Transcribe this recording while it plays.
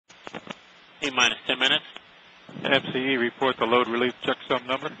T-minus 10 minutes. FCE, report the load relief checksum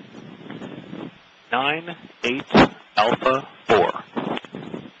number. 98 Alpha 4.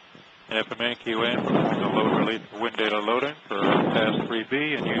 FMA QN, perform the load relief wind data loading for Pass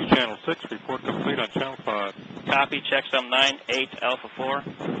 3B and use Channel 6. Report complete on Channel 5. Copy, checksum 98 Alpha 4.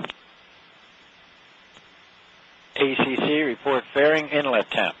 ACC, report fairing inlet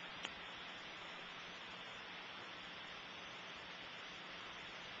temp.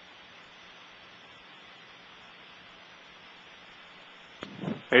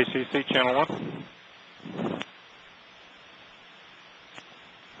 ACC, Channel 1.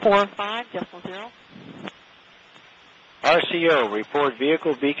 4-5.0. RCO, report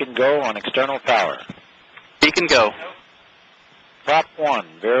vehicle beacon go on external power. Beacon go. Prop 1,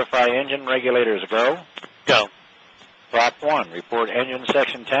 verify engine regulators go. Go. Prop 1, report engine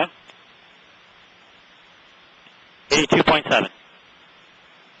section temp. 82.7.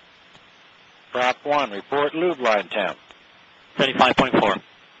 Prop 1, report lube line temp. 75.4.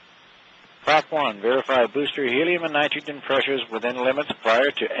 Prop 1, verify booster helium and nitrogen pressures within limits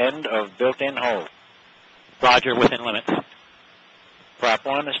prior to end of built-in hold. Roger, within limits. Prop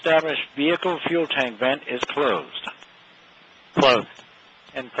 1, establish vehicle fuel tank vent is closed. Closed.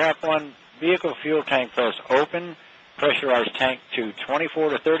 And Prop 1, vehicle fuel tank press open, pressurized tank to 24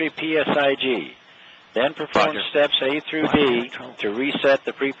 to 30 psig. Then perform Roger. steps A through D to reset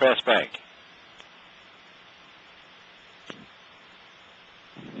the pre-press bank.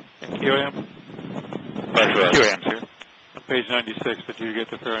 QAM, QAM, sir. on page 96, did you get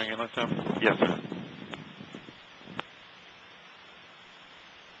the fairing inlet temp? Yes, sir.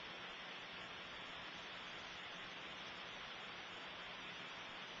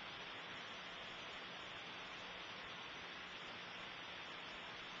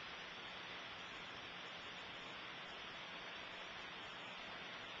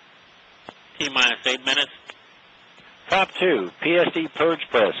 T-minus 8 minutes. Prop 2, PSD purge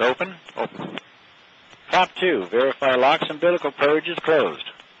press open. Open. Prop 2, verify LOX umbilical purge is closed.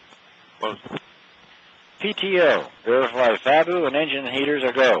 Closed. PTO, verify FABU and engine heaters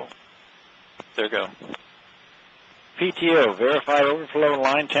are go. There go. PTO, verify overflow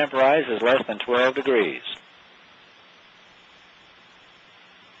line temp rise is less than 12 degrees.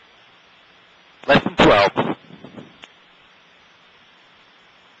 Less than 12.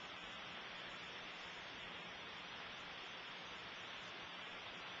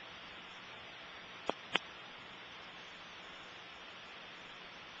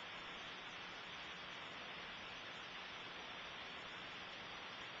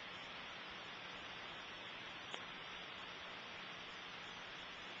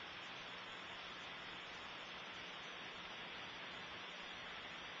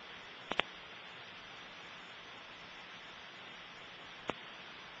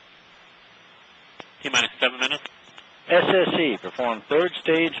 T-minus 7 minutes. SSE, perform third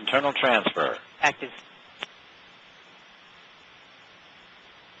stage internal transfer. Active.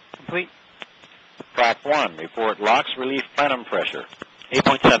 Complete. Prop 1, report LOX relief plenum pressure.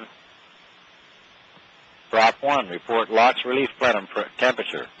 8.7. Prop 1, report LOX relief plenum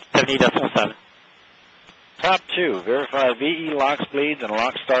temperature. 70.7. Prop 2, verify VE LOX bleeds and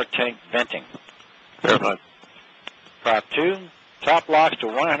LOX start tank venting. Verified. Prop 2, top LOX to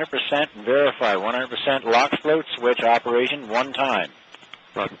 100% and verify 100% LOX float switch operation one time.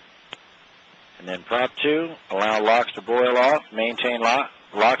 Roger. And then Prop 2, allow LOX to boil off, maintain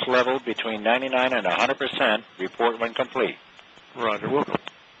LOX level between 99 and 100%, report when complete. Roger, welcome.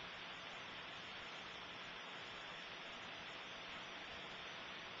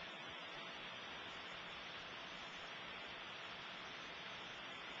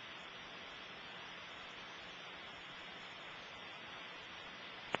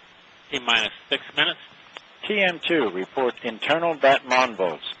 T-minus 6 minutes. TM2, report internal Batmon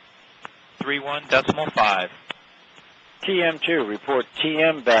volts. 31.5. TM2, report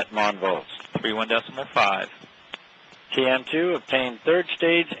TM Batmon volts. 31.5. TM2, obtain third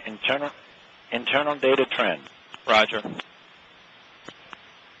stage internal data trend. Roger.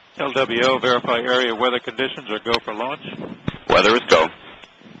 LWO, verify area weather conditions or go for launch. Weather is go.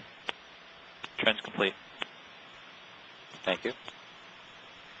 Trends complete. Thank you.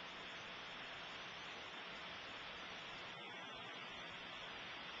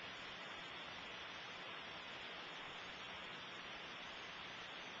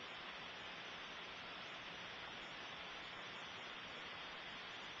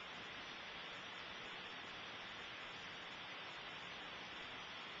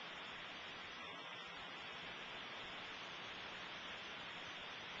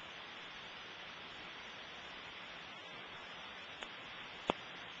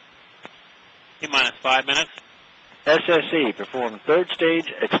 T-minus 5 minutes. SSE, perform third stage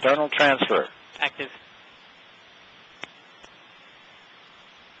external transfer. Active.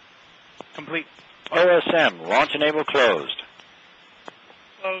 Complete. OSM, launch enable closed.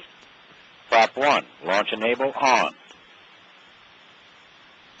 Closed. Prop 1, launch enable on.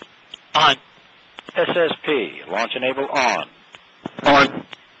 On. SSP, launch enable on. On.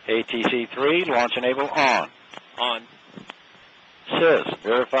 ATC-3, launch enable on. On. SIS,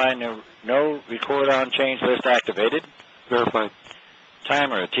 verify no record on change list activated. Verified.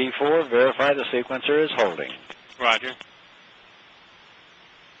 Timer T4, verify the sequencer is holding. Roger.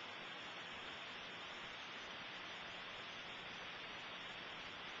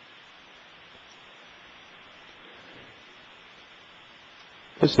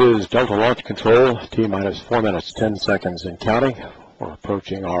 This is Delta Launch Control, T-minus 4 minutes, 10 seconds and counting. We're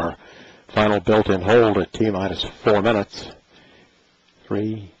approaching our final built-in hold at T-minus 4 minutes.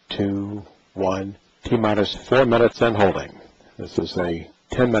 3, 2, 1, T-minus 4 minutes and holding. This is a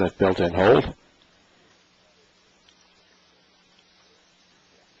 10-minute built-in hold.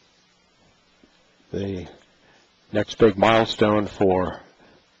 The next big milestone for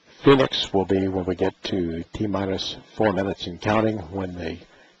Phoenix will be when we get to T-minus 4 minutes and counting, when the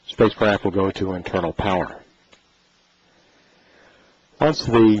spacecraft will go to internal power. Once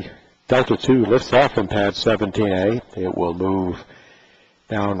the Delta II lifts off from pad 17A, it will move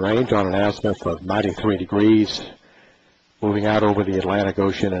downrange on an azimuth of 93 degrees, moving out over the Atlantic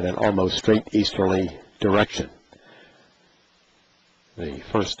Ocean in an almost straight easterly direction. The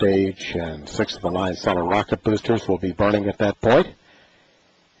first stage and 6 of the 9 solid rocket boosters will be burning at that point,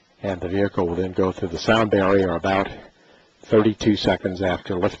 and the vehicle will then go through the sound barrier about 32 seconds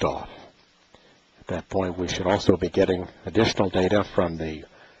after liftoff. At that point, we should also be getting additional data from the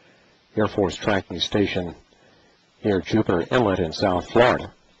Air Force Tracking Station near Jupiter Inlet in South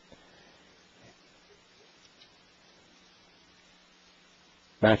Florida.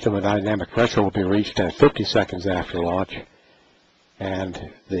 Maximum dynamic pressure will be reached at 50 seconds after launch,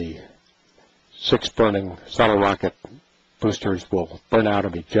 and the 6 burning solid rocket boosters will burn out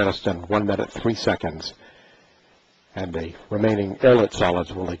and be jettisoned 1 minute 3 seconds, and the remaining airlit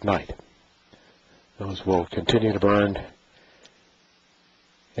solids will ignite. Those will continue to burn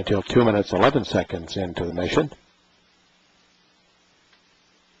until 2 minutes 11 seconds into the mission,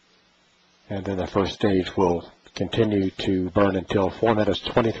 and then the first stage will continue to burn until 4 minutes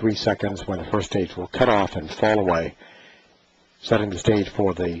 23 seconds, when the first stage will cut off and fall away, setting the stage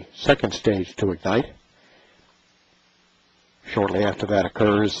for the second stage to ignite. Shortly after that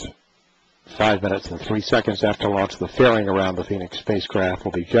occurs, 5 minutes and 3 seconds after launch, the fairing around the Phoenix spacecraft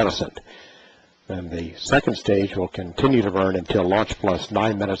will be jettisoned. Then the second stage will continue to burn until launch plus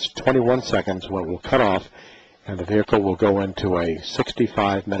 9 minutes 21 seconds, when it will cut off, and the vehicle will go into a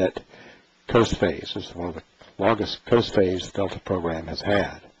 65-minute coast phase. This is one of the longest coast phase the Delta program has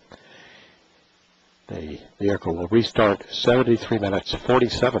had. The vehicle will restart 73 minutes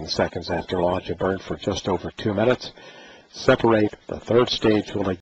 47 seconds after launch and burn for just over 2 minutes. Separate. The third stage will